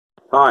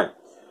Hi.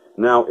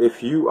 Now,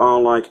 if you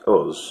are like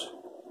us,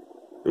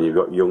 and you've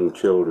got young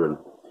children,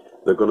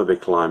 they're going to be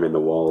climbing the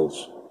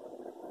walls.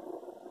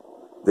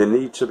 They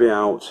need to be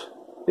out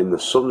in the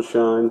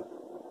sunshine.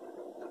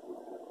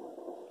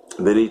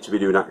 They need to be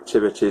doing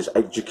activities,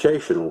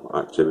 educational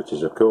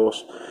activities, of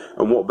course.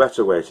 And what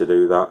better way to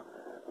do that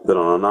than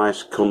on a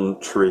nice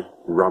country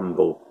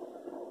ramble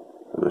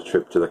and a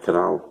trip to the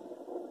canal.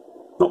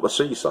 Not the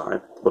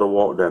seaside, but a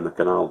walk down the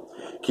canal.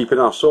 Keeping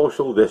our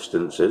social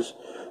distances,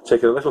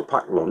 taking a little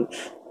packed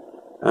lunch,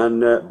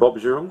 and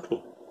Bob's your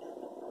uncle.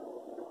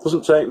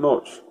 Doesn't take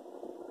much.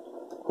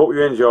 Hope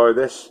you enjoy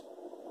this.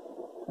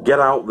 Get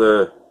out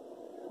there.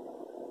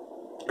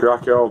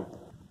 Crack on.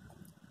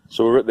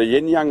 So we're at the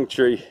yin yang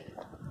tree.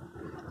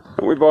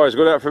 And we boys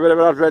going out for a bit of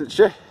an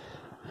adventure.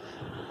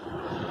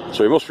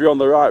 So we must be on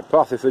the right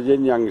path if the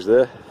yin yang's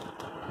there.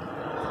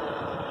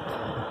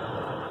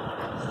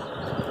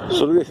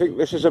 So do we think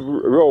this is a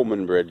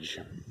Roman bridge?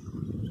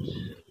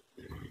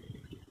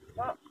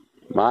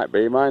 Might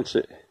be, mightn't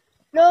it?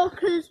 No,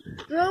 because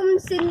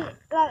Romans didn't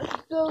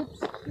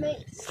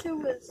make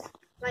sewers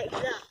like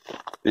that.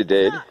 They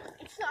did.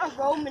 It's not a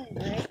Roman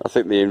bridge. I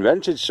think they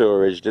invented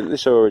sewerage, didn't they?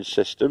 Sewerage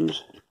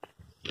systems.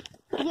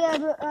 Yeah,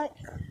 but like...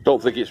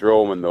 Don't think it's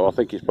Roman though. I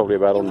think it's probably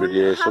about 100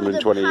 years,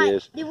 120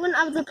 years. They wouldn't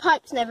have the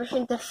pipes and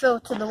everything to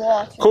filter the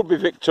water. Could be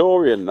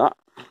Victorian, that.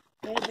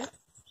 Maybe.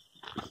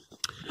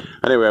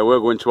 Anyway, we're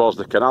going towards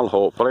the canal,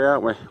 hopefully,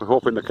 aren't we? We're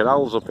hoping the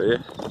canal's up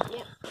here.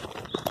 Yep.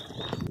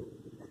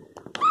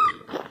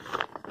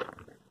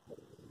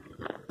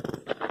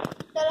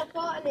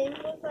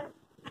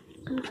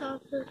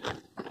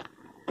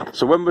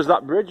 So when was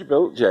that bridge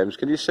built, James?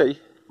 Can you see?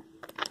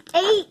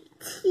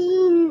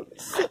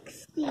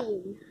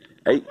 1816.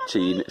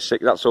 1860.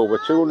 That's over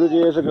 200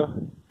 years ago.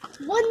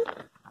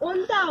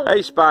 1,000.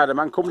 Hey,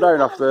 Spider-Man, come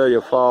down off there,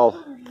 you'll fall.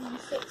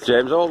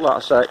 James, hold that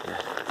a sec.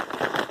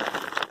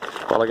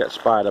 While I get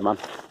Spider-Man.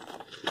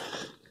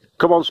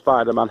 Come on,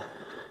 Spider-Man.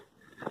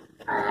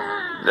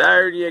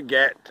 There you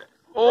get.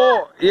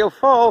 Oh, you'll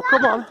fall,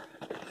 come on.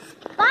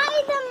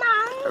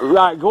 Spider-Man.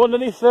 Right, go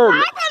underneath there.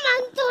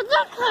 Spider-Man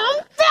doesn't come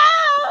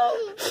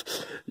down.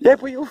 Yeah,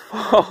 but you'll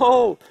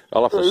fall.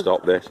 I'll have to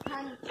stop this.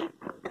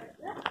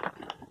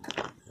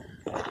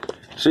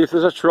 See if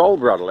there's a troll,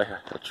 Bradley.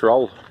 A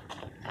troll.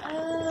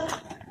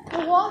 The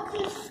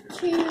water's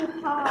too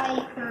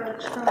high for a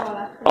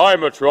troll.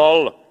 I'm a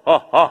troll. Ha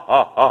ha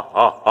ha ha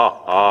ha ha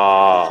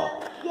ha.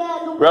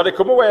 Yeah, Bradley,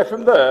 come away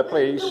from there,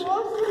 please. the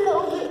water's a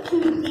little bit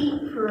too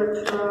deep for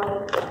a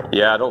troll.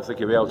 Yeah, I don't think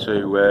he'll be able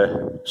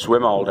to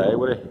swim all day,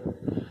 would he?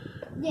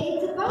 Yeah,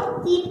 it's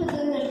about deeper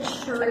than a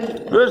tree.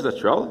 There's the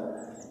troll.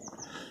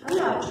 I'm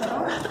not a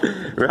troll.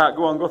 Right,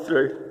 go on, go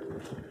through.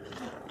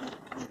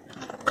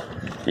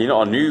 You're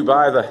not a noob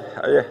either,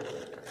 are you?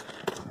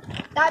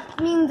 That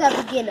means a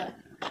beginner.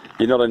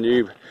 You're not a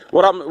noob.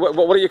 What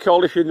are you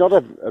called if you're not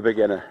a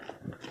beginner?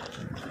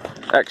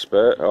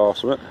 Expert or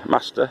something?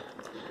 Master?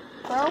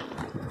 Pro?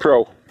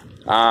 Pro.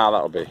 Ah,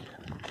 that'll be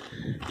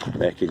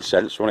making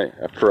sense, won't it?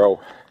 A pro.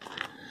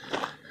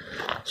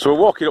 So we're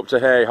walking up to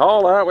Hay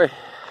Hall, aren't we?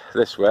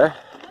 This way.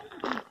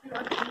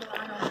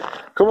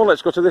 Come on,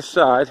 let's go to this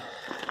side.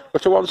 Go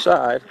to one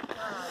side.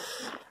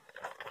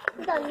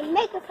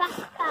 Make a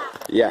fast car.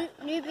 Yeah.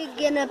 New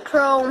beginner,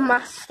 pro,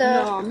 master.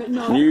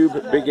 No.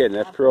 Noob,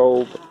 beginner,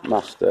 pro,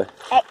 master.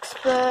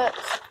 Expert.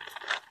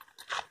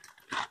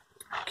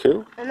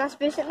 Cool. And that's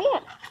basically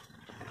it.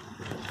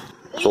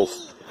 So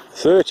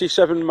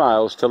 37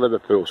 miles to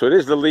Liverpool. So it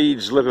is the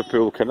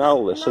Leeds-Liverpool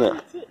Canal, this, isn't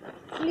it?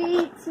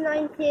 Leeds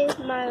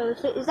 90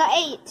 miles. Is that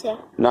 80?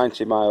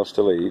 90 miles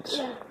to Leeds.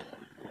 Yeah.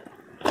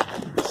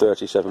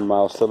 37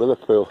 miles to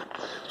Liverpool.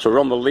 So we're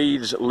on the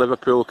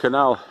Leeds-Liverpool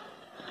Canal.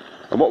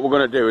 And what we're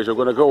going to do is we're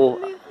going to go...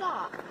 Move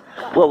that.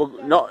 Well,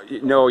 we're not...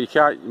 No, you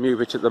can't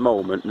move it at the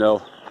moment,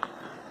 no.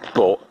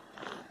 But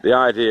the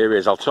idea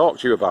is, I'll talk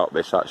to you about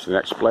this actually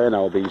and explain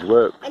how these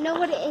work. I know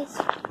what it is.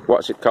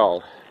 What's it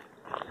called?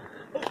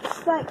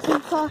 It's like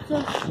some sort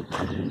of...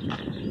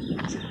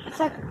 It's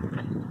like...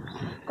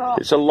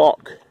 It's a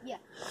lock. Yeah.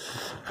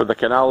 For the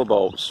canal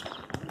boats.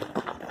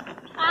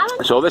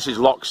 So this is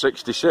lock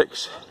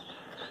 66,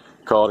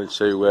 according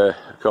to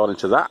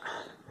that.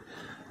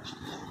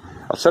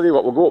 I'll tell you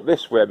what, we'll go up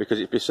this way because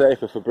it'd be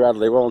safer for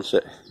Bradley, won't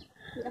it?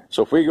 Yeah.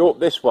 So if we go up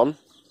this one,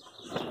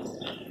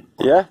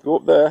 yeah, go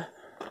up there.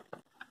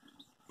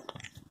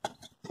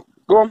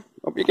 Go on,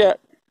 up you get.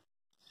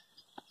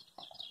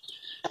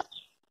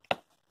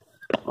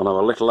 On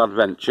our little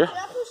adventure. Can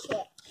I push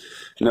it?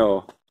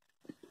 No,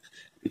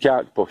 you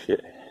can't push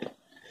it.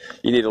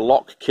 You need a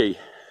lock key.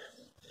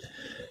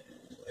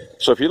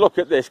 So if you look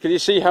at this, can you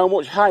see how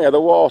much higher the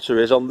water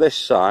is on this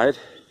side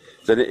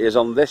than it is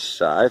on this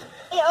side?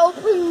 It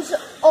opens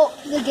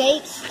up the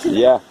gates.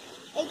 Yeah.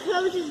 It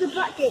closes the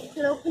back gates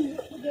and opens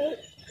up the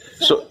gates.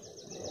 So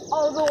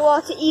all the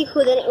water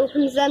equal, then it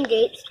opens them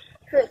gates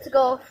for it to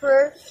go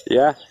through.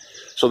 yeah.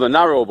 So the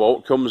narrow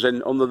boat comes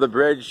in under the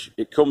bridge.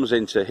 It comes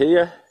into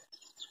here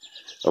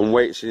and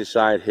waits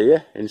inside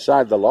here,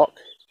 inside the lock.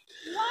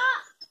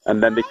 What?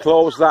 And then they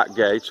close that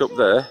gate up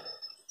there.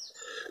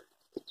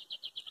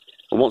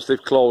 And once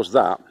they've closed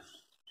that,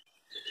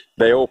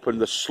 they open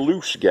the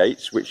sluice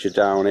gates, which are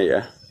down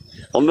here.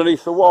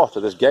 Underneath the water,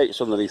 there's gates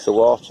underneath the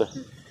water.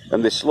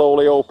 And they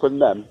slowly open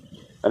them.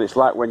 And it's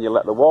like when you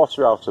let the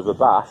water out of a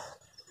bath,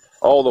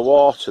 all the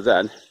water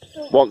then,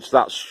 once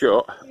that's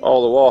shut,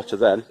 all the water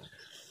then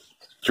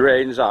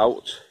drains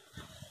out.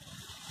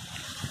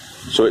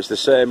 So it's the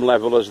same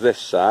level as this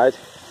side.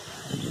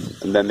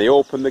 And then they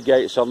open the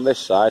gates on this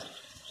side.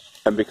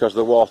 And because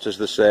the water's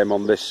the same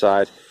on this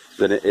side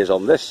than it is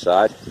on this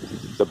side,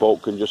 the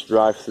boat can just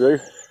drive through.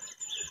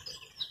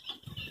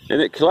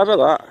 Isn't it clever,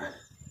 that?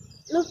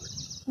 Look,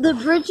 the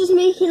bridge is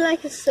making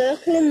like a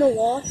circle in the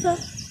water.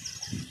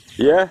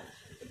 Yeah.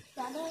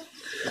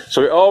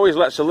 So it always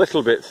lets a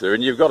little bit through,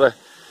 and you've got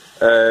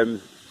a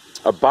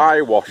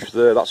bywash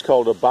there. That's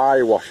called a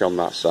bywash on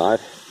that side.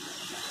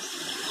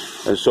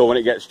 And so when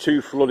it gets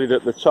too flooded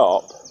at the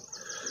top,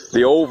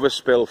 the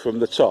overspill from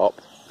the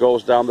top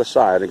goes down the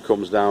side and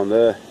comes down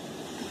there.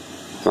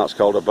 That's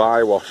called a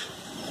bywash.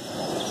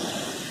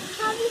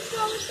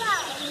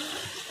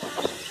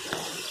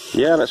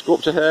 Yeah, let's go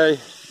up to here.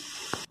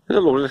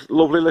 There's a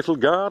lovely little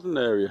garden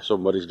area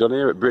somebody's done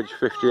here at Bridge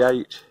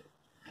 58.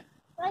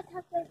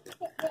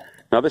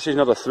 Now this is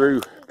not a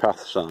through path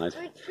side.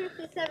 Bridge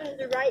 57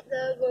 is right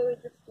there where we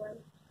just went.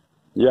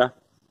 Yeah.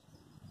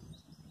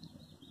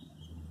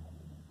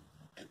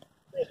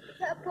 Wait, is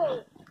that a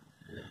boat?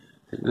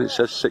 It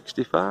says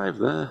 65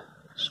 there.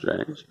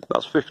 Strange.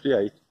 That's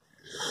 58.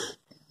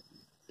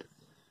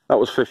 That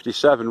was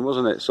 57,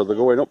 wasn't it? So they're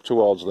going up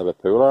towards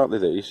Liverpool, aren't they,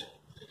 these?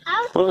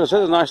 Well, like I said,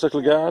 there's a nice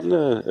little garden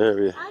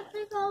area. I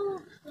think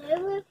I'll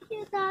play with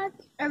you, Dad.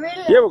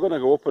 Yeah, we're going to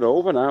go up and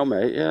over now,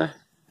 mate, yeah.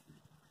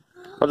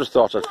 I just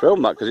thought I'd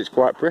film that because it's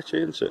quite pretty,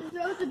 isn't it?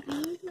 There's loads of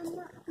bees and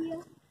that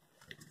here.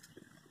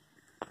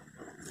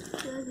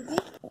 There's a bee.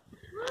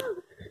 Oh,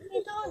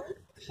 you don't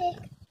take...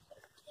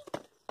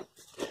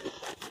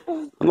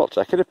 I'm not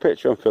taking a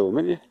picture, I'm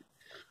filming you.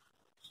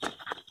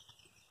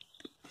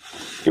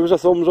 Give us a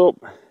thumbs up.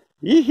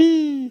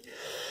 Yee-hee!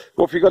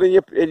 What have you got in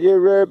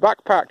your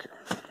backpack?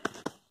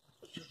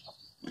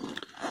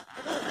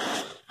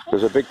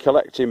 There's a big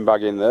collecting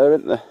bag in there,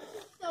 isn't there?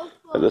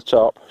 At the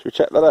top. Should we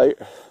check that out?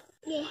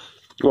 Yeah.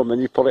 Go on then,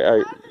 you pull it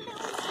out.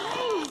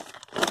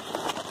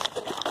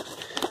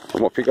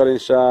 And what have you got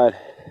inside?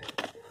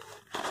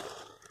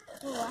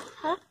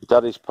 What?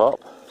 Daddy's pop.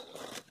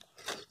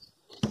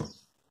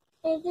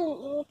 I didn't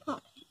know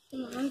pop.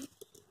 Man.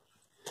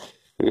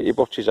 Get your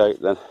butchies out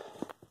then.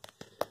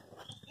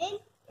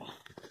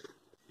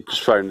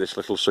 Just found this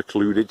little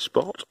secluded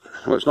spot.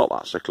 Well, it's not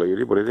that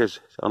secluded, but it is.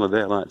 It's on a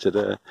day like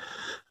today.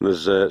 And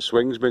there's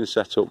swings been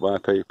set up by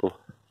people,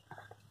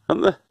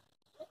 haven't there?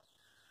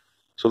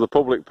 So the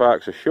public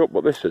parks are shut,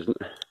 but this isn't.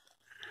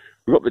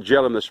 We've got the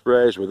gel and the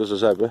sprays with us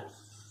as ever.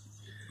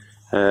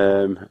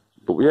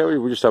 But yeah,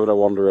 we're just having a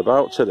wander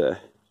about today.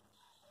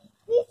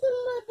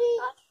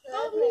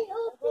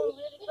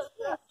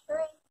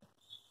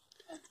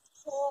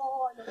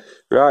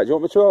 Right, do you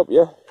want me to help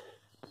you?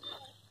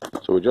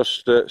 So we're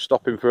just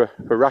stopping for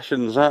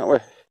rations, aren't we?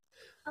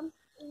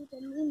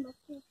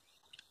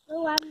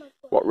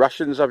 What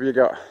rations have you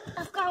got?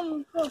 I've got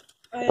them good.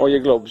 Oh, your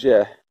gloves,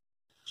 yeah.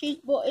 Cheese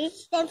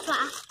butties. Them for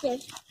active.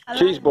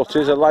 Cheese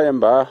butties, a lion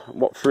bar.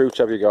 What fruit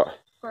have you got?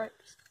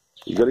 Grapes.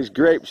 You got his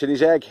grapes and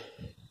his egg.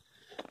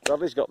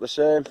 Bradley's got the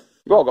same.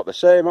 We've all got the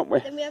same, haven't we?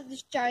 Then we have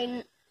this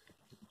giant...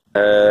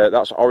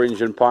 That's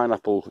orange and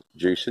pineapple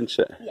juice, isn't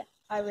it? Yeah,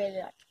 I really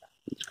like that.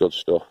 It's good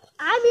stuff.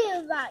 I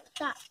really like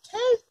that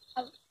too.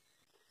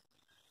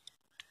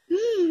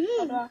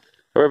 Are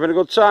we having a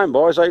good time,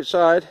 boys,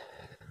 outside?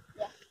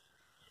 Yeah.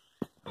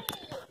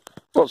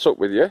 What's up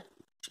with you?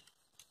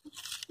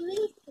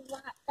 Leave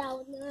that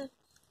down there.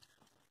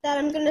 Then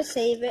I'm going to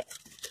save it.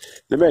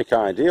 They make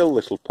ideal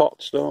little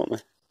pots, don't they?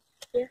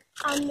 Yeah.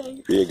 And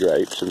then... For your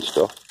grapes and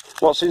stuff.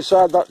 What's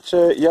inside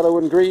that yellow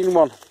and green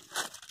one?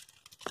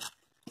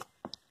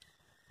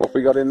 What have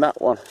we got in that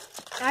one?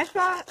 I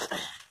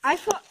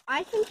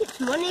think it's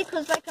money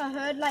because like I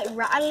heard like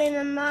rattling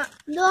and that.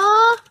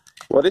 No.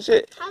 What is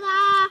it?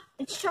 Ta-da!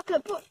 It's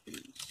chocolate buttons.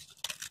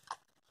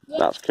 Yeah.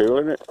 That's cool,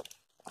 isn't it?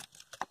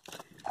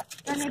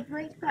 Then I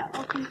break that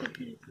up into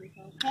pieces,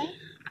 okay?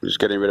 We're just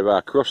getting rid of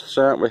our crusts,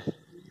 aren't we?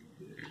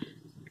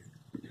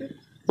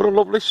 What a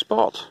lovely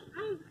spot.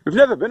 We've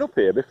never been up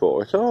here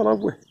before at all, have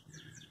we?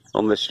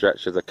 On this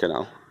stretch of the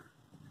canal.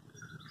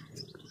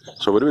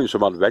 So we're doing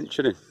some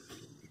adventuring.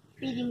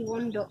 Feeding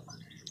one duck.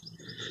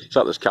 It's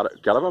like this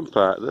caravan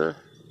park there.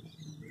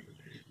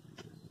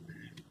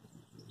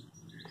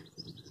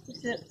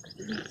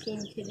 This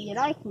seems to be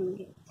liking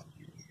it.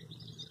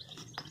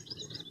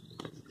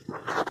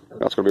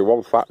 That's going to be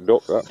one fat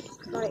duck, that.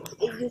 Right,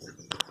 it just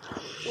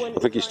I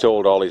think he's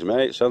told all his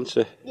mates, hasn't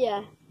he?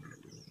 Yeah.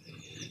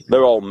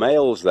 They're all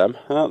males, them,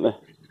 aren't they?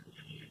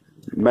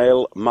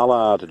 Male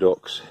mallard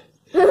ducks.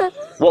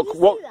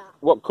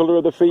 What colour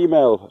are the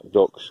female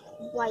ducks?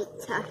 White,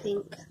 I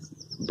think.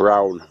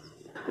 Brown.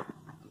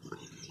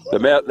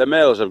 The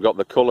males have got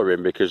the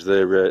colouring because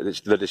they're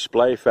it's the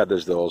display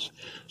feathers, those,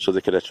 so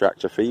they can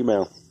attract a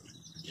female.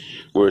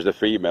 Whereas the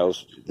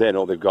females, they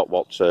know they've got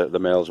what the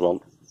males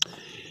want.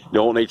 They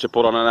don't need to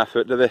put on an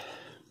effort, do they?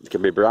 It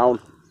can be brown.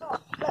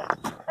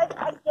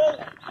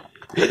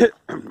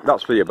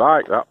 That's for your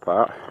bike, that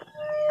part.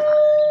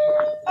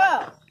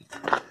 Oh.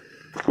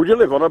 Would you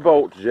live on a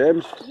boat,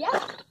 James? Yeah.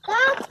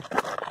 Dad.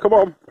 Come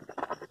on.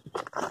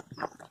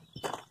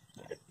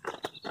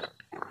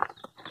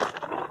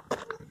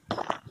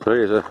 So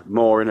here's a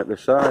mooring at the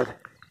side.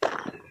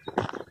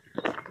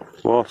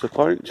 Water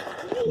point.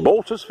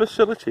 Boaters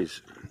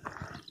facilities.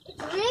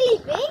 It's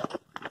really big.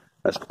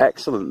 That's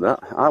excellent, that.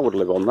 I would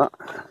live on that.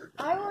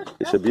 I would.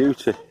 It's a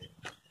beauty.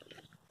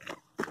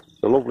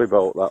 It's a lovely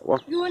boat, that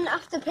one. You wouldn't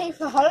have to pay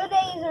for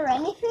holidays or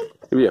anything.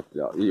 Yeah,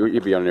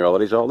 you'd be on your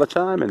holidays all the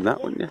time in that,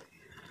 yeah. Wouldn't you?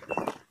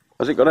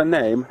 Has it got a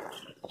name?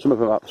 Some of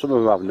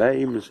them have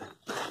names.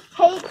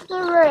 Take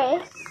the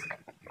risk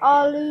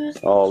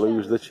or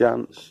lose the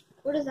chance.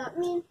 What does that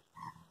mean?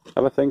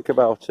 Have a think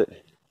about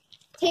it.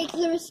 Take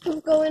the risk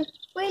of going.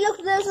 Wait,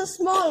 look, there's a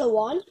smaller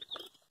one.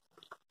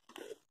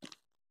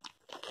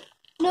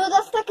 No,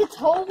 that's like a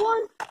tall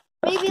one.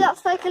 Maybe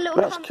that's like a little.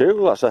 That's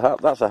cool. That's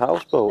a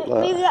houseboat.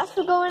 Maybe that's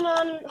for going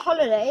on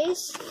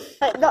holidays.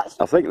 Like that's.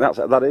 I think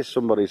that is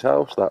somebody's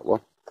house. That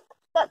one.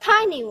 That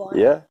tiny one.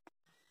 Yeah.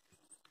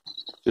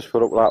 Just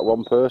for up like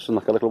one person,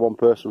 like a little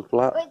one-person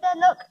flat. Wait,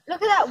 then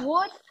look at that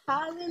wood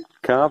carving.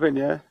 Carving,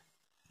 yeah.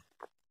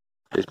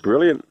 It's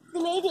brilliant.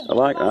 They made it. I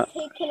like that.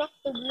 Taking off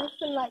the roof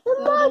and like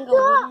building a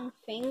wooden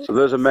thing. So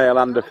there's a male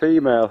and a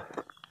female.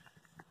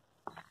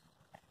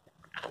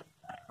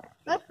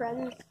 They're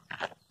friends.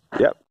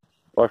 Yep.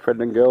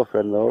 Boyfriend and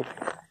girlfriend, though.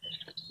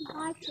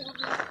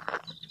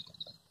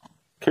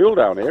 Cool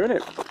down here, isn't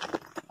it?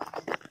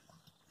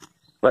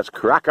 Let's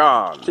crack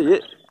on. See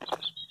it?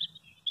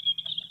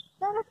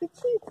 They're like a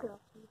cheetah.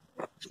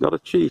 It's not a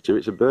cheetah,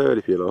 it's a bird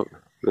if you look.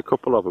 There's a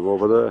couple of them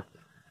over there.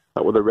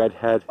 That with a red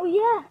head. Oh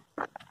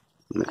yeah.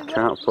 And it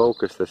can't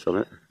focus this on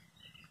it.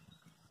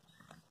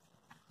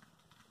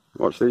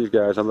 Watch these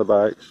guys on the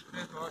bikes.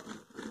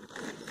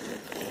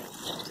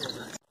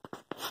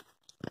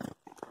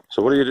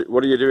 So what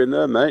are you doing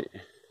there, mate?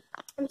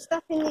 I'm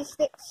stuffing these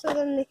sticks so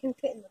then they can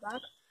fit in the bag.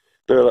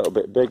 They're a little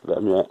bit big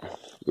them, yeah.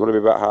 You want to be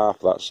about half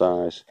that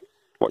size.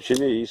 Watch your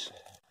knees.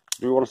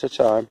 Do one at a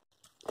time.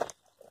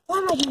 Why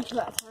am I doing two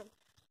at a time?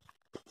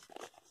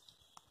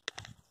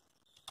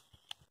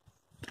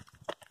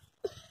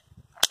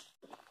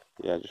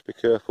 Yeah, just be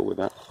careful with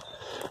that.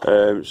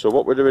 So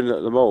what we're doing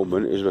at the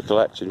moment is we're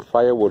collecting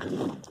firewood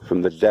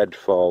from the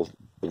deadfall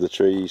of the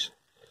trees.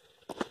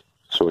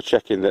 So we're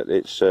checking that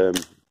it's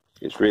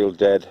real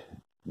dead,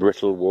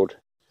 brittle wood,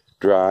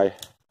 dry,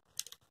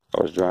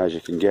 or as dry as you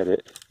can get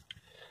it.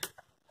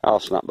 I'll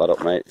snap that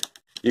up, mate.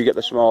 You get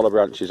the smaller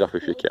branches off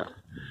if you can.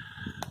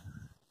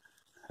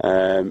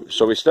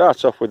 So we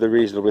start off with the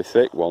reasonably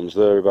thick ones.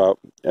 They're about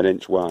 1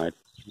 inch wide.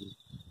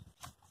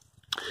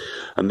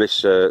 And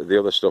this, the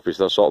other stuff is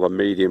the sort of a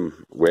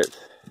medium width,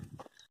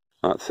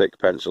 like thick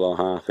pencil or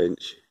 1/2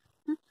 inch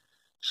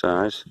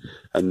size.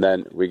 And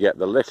then we get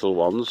the little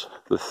ones,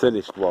 the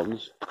thinnest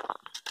ones,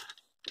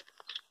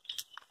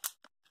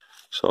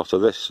 sort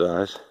of this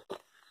size,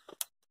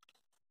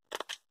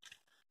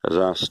 as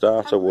our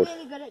starter wood. I'm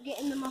really good at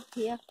getting them off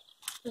here,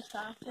 the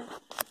starter.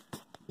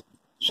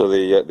 So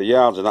the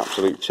yard's an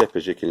absolute tip,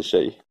 as you can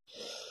see.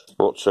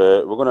 But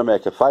we're going to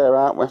make a fire,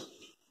 aren't we?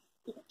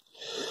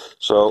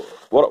 So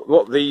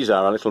what these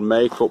are little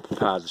makeup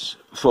pads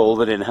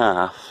folded in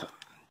half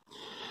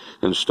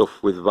and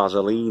stuffed with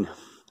Vaseline.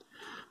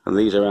 And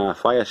these are our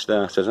fire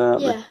starters,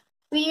 aren't they? Yeah,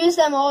 we use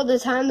them all the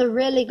time. They're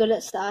really good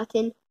at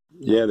starting.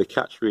 Yeah, they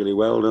catch really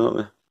well,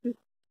 don't they?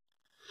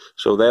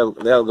 So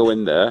they'll go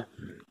in there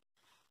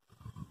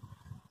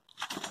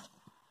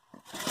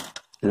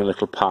in a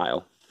little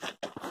pile.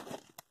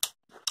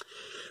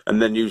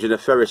 And then using a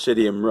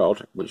ferricidium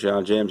rod, which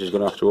our James is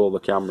going to have to hold the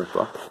camera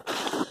for.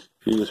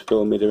 If you just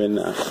film me doing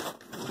that,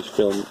 just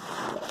film.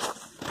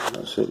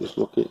 That's it. Just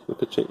look at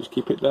it. Just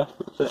keep it there.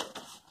 That's it.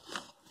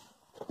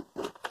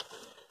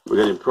 We're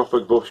getting proper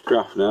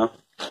bushcraft now.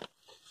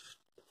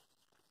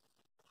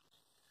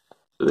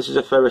 So this is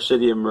a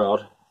ferricidium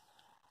rod,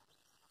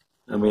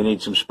 and we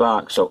need some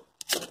sparks. So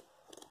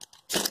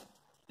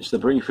it's the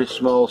briefest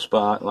small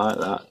spark like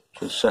that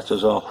should set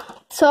us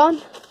off. It's on.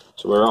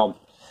 So we're on.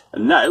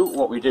 And now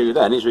what we do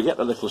then is we get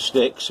the little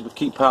sticks. We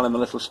keep piling the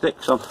little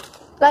sticks on.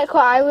 Like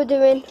what I was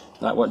doing.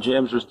 Like what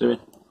James was doing.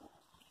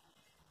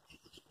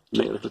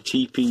 Make little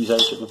teepees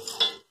out of them.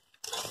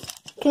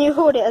 Can you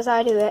hold it as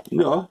I do it?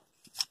 No.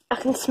 I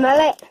can smell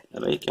it.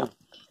 Yeah, you can.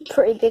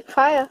 Pretty big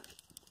fire.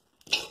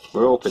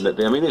 We're hoping that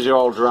these are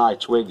all dry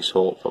twigs,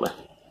 hopefully.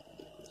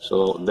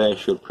 So they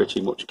should pretty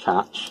much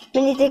catch.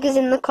 Mini Digger's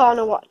in the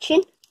corner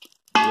watching.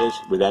 He is,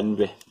 with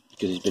envy,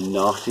 because he's been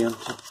naughty,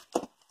 hasn't he?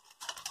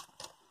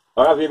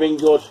 Or have you been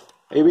good?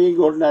 Are you being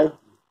good now?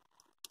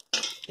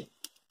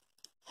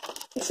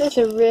 It's such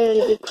a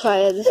really big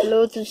fire. There's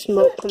loads of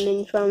smoke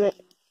coming from it.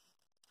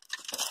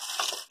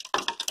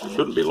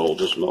 Shouldn't be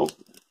loads of smoke.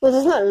 Well,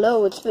 there's not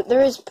loads, but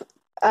there is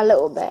a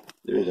little bit.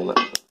 There is a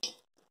little bit.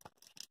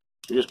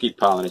 We just keep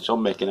piling it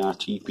on, making our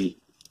teepee.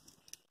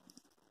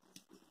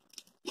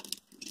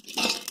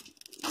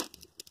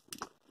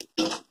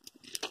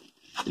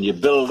 And you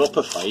build up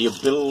a fire, you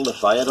build a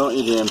fire, don't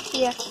you, James?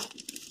 Yeah.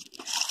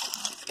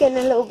 It's getting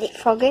a little bit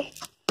foggy.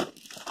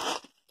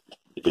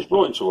 If it's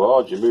blowing too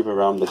hard, you move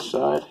around this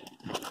side.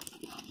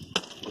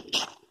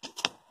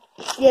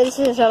 Yeah, this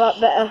is a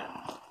lot better.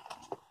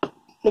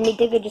 Mini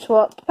digger just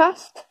walked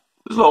past.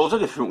 There's loads of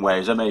different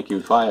ways of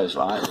making fires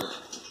like this.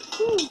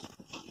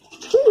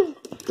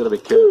 You've got to be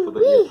careful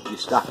that you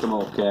stack them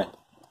okay.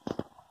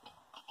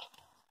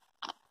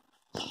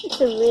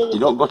 It's a really... You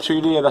don't go too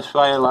near this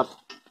fire, lad.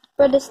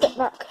 Brother, step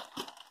back.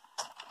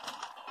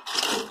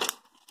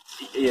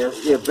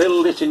 You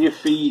build it and you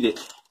feed it.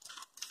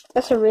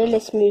 That's a really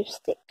smooth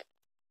stick.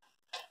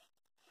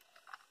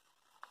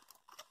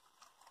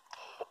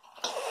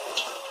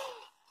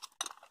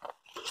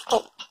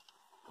 Oh.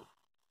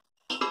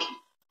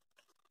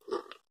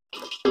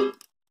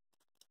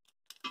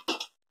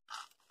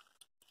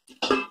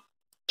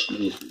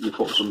 You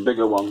put some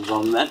bigger ones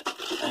on then.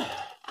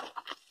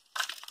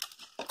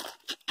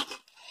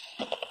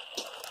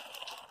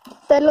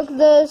 Then look,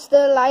 there's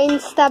the line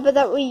stabber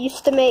that we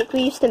used to make.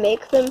 We used to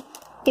make them.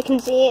 You can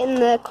see it in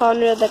the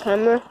corner of the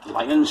camera.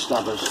 Lion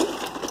stabbers.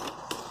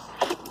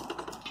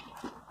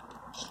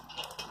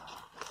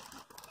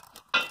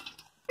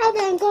 And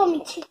then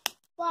going to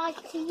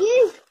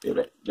you. You're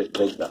a bit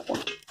big, that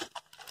one.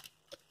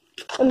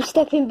 I'm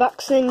stepping back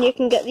so then you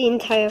can get the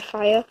entire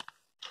fire.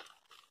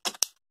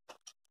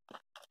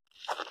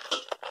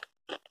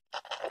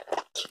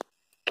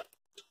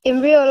 In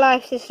real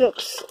life, this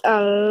looks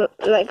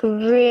like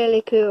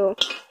really cool.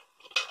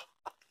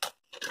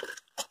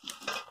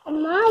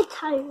 My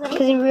time,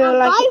 because in real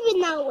life,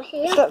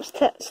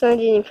 stop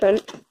standing in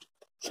front.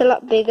 It's a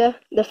lot bigger,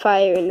 the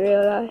fire in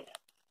real life.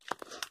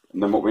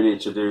 And then what we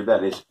need to do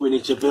then is we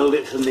need to build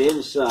it from the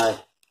inside.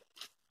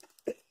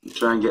 And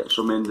try and get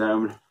some in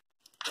down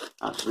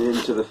actually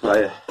into the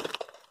fire.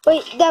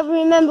 Wait, Dad,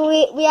 remember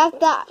we have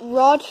that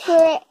rod for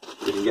it.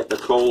 We can get the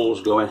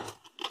coals going.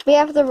 We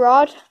have the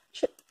rod.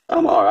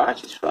 I'm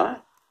alright, it's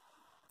fine.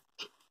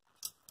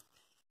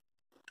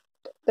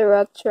 The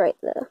rod's right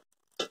there.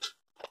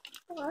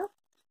 What?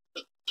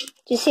 Do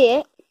you see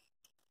it?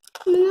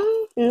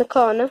 No. In the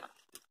corner.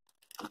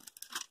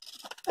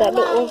 That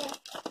little...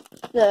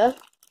 There.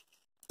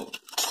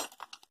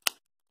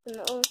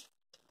 Little...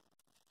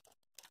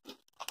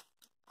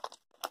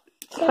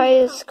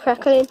 Fire's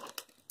crackling.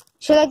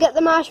 Should I get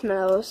the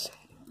marshmallows?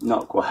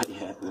 Not quite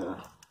yet,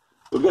 no.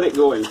 We'll get it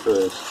going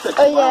first. Takes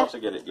a while yeah. to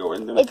get it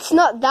going, doesn't it? It's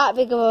not that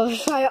big of a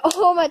fire.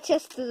 Oh, my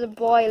chest is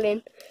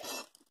boiling.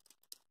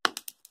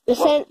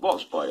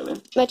 What's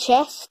boiling? My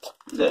chest.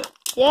 Is it?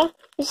 Yeah.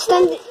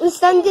 We're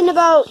standing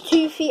about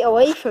 2 feet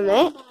away from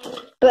it.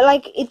 But,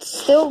 like, it's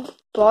still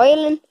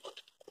boiling.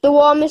 The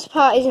warmest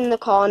part is in the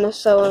corner,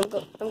 so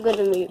I'm going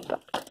to move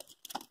back.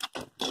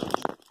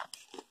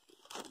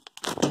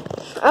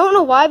 I don't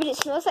know why, but it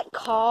smells like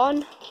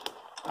corn.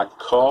 Like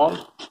corn?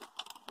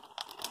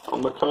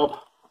 On the cob?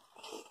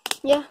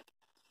 Yeah.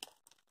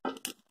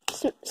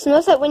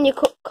 Smells like when you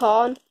cook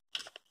corn.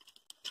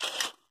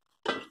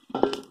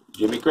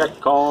 Jimmy crack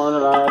corn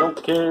and I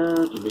don't care.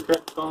 Jimmy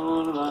crack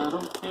corn and I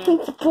don't care.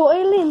 It's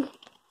boiling.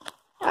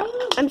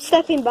 I'm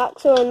stepping back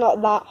so I'm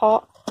not that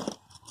hot.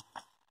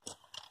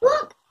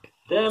 Look!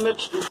 Damn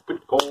it,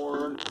 stupid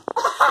corn.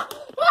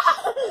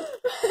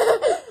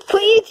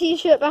 Put your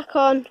t-shirt back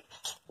on.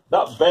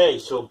 That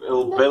base will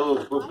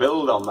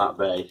build on that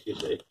base, you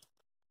see.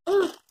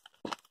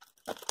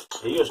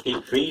 You just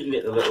keep feeding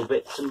it the little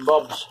bits and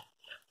bobs.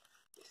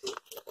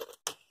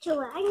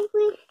 Too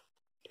angry.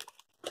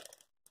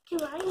 Too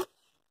angry.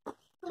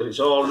 So it's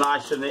all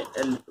nice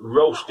and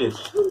roasted.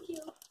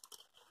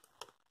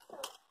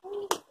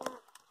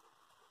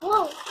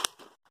 Whoa.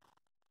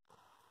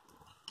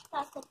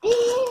 That's a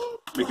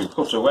big... We can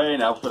cut away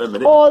now for a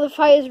minute. Oh, the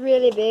fire's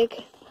really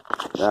big.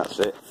 That's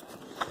it.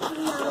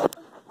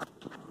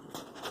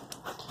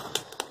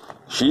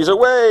 She's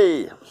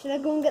away! Should I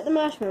go and get the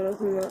marshmallows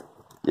and that?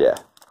 Yeah.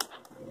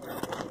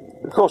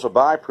 Of course, a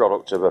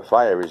byproduct of a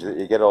fire is that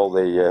you get all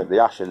the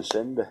ash and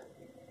cinder,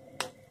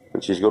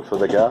 which is good for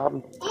the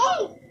garden.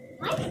 Hey!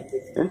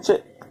 Isn't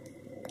it?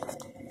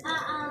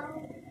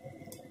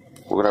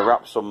 We're going to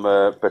wrap some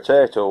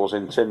potatoes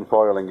in tin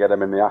foil and get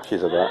them in the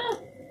ashes of that.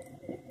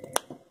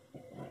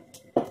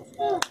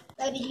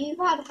 Daddy, you've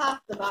had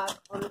half the bag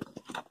on.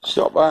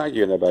 Stop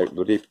arguing about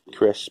bloody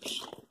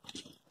crisps.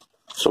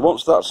 So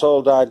once that's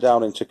all died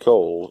down into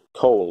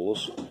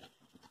coals,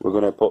 we're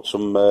going to put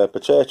some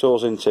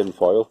potatoes in tin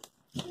foil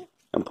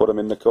and put them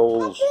in the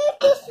coals.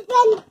 Just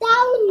went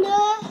down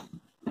there.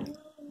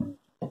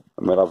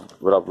 And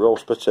we'll have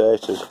roast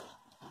potatoes.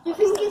 Do you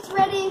think it's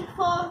ready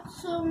for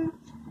some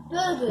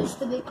burgers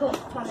to be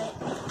cooked on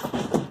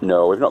it?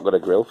 No, we've not got a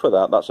grill for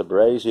that. That's a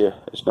brazier.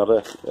 It's not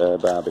a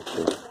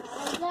barbecue.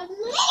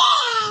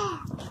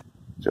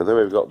 So there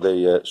we've got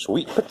the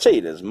sweet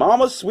potatoes,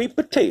 Mama's sweet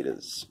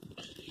potatoes,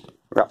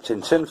 wrapped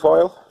in tin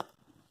foil.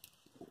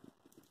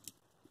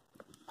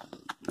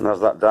 And as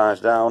that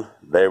dies down,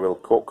 they will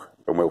cook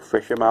and we'll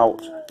fish them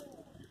out.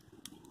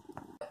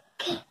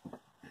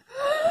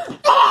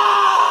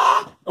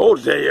 Oh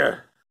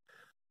dear!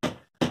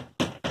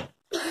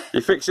 You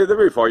fixing the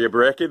roof or you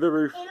breaking the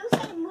roof? It looks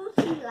like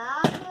molten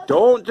lava.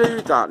 Don't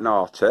do that,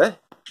 naughty.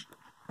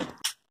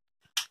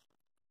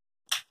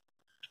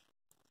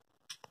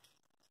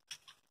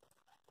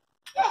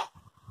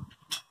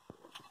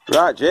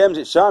 Right, James,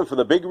 it's time for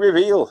the big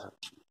reveal.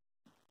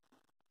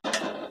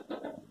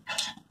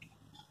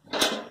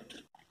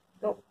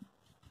 Oh.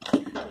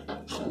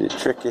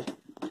 It's tricky.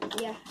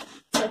 Yeah.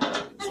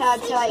 It's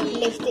hard to like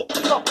lift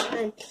it up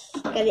and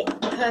get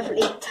it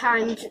perfectly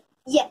timed.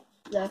 Yeah.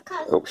 Look.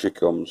 Up she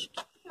comes.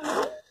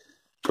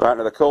 Right,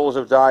 now the coals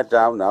have died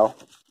down now.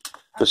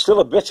 There's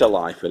still a bit of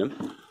life in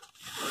them.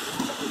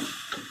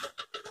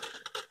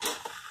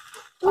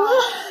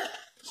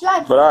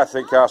 But I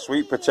think our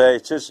sweet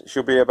potatoes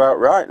should be about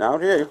right now,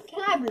 do you?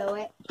 Can I blow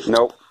it?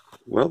 No.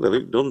 Well, they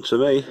look done to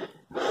me.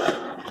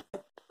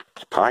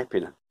 It's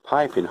piping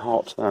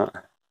hot,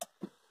 that.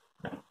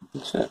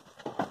 That's it.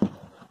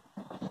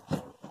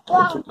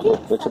 Wow,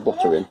 Bit of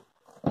butter in.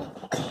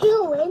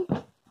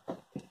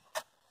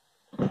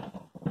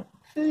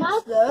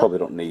 Probably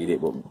don't need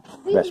it, but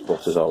less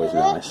butter's always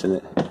nice, isn't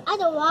it? I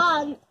don't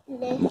want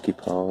this. Mucky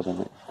paws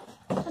on it.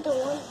 I don't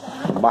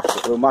want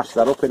that. We'll mash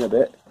that up in a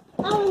bit.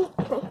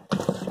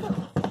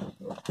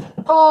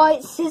 Oh,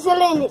 it's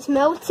sizzling, it's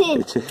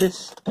melting. It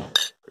is.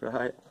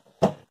 Right.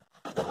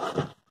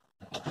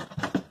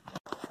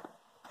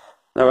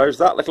 Now, how's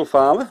that, little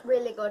farmer?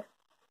 Really good.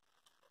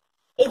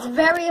 It's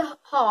very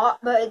hot,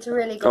 but it's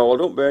really good. Oh well,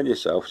 don't burn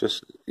yourself.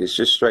 It's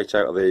just straight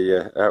out of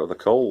the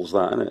coals,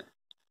 that, isn't it?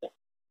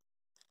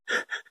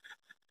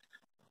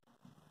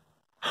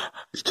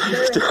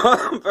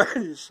 Don't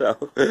burn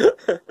yourself. Very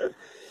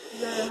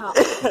hot.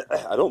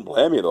 I don't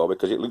blame you though,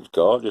 because it looks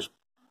gorgeous.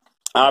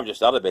 I've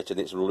just had a bit and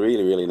it's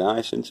really, really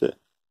nice, isn't it?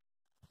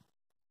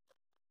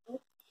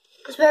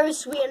 It's very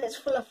sweet and it's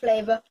full of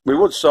flavour. We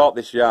would sort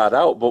this yard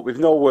out, but we've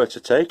nowhere to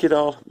take it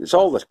all. It's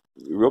all the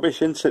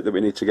rubbish, isn't it, that we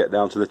need to get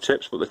down to the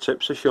tips, but the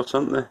tips are shut,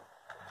 aren't they?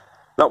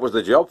 That was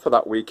the job for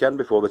that weekend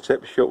before the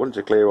tips shut, wasn't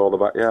it, to clear all the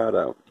backyard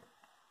out.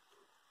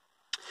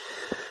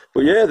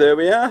 But yeah, there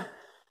we are.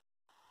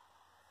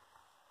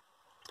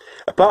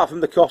 Apart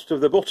from the cost of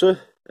the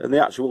butter and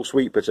the actual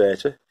sweet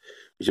potato,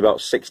 which is about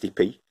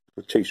 60p,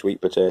 with 2 sweet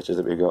potatoes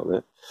that we've got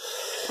there.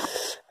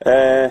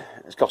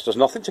 It's cost us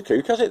nothing to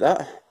cook, has it,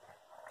 that?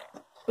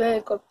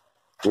 Very good.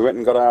 We went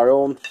and got our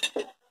own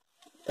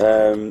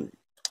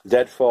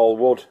deadfall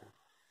wood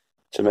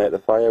to make the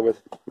fire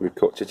with. We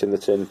cooked it in the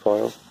tin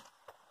foil.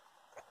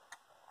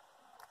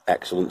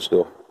 Excellent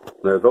stuff.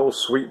 Now, those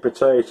sweet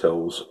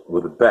potatoes were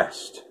the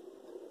best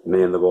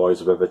me and the boys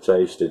have ever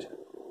tasted.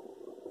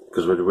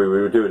 Because we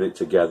were doing it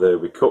together.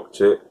 We cooked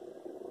it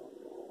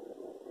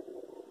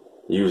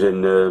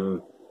using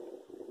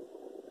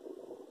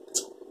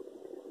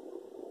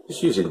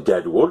just using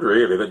dead wood,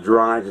 really, the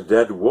dried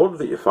dead wood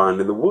that you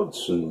find in the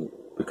woods. And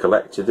we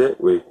collected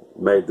it, we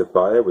made the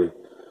fire, we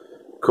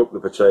cooked the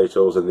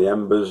potatoes in the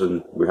embers,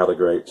 and we had a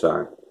great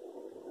time.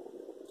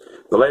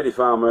 The lady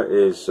farmer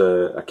is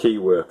a key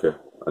worker,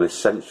 an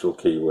essential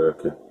key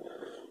worker.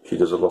 She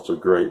does a lot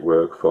of great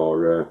work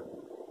for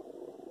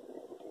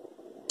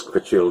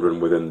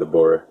children within the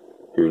borough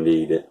who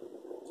need it.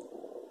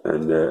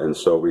 And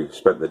so we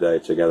spent the day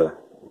together,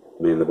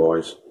 me and the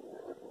boys.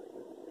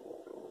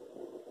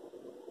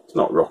 It's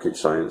not rocket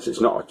science,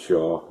 it's not a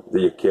chore.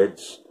 They're your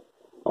kids,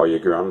 or your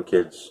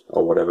grandkids,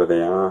 or whatever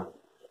they are.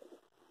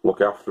 Look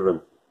after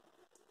them.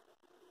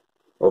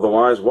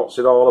 Otherwise, what's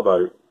it all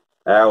about?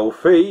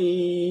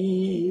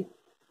 Alfie!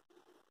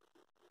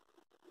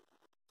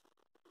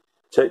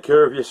 Take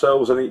care of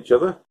yourselves and each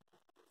other.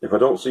 If I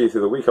don't see you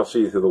through the week, I'll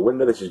see you through the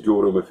window. This is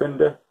Guru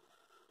M,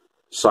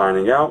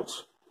 signing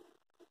out.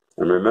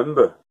 And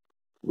remember,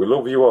 we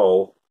love you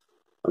all,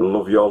 and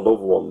love your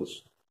loved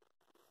ones.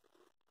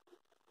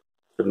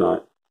 Good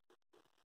night.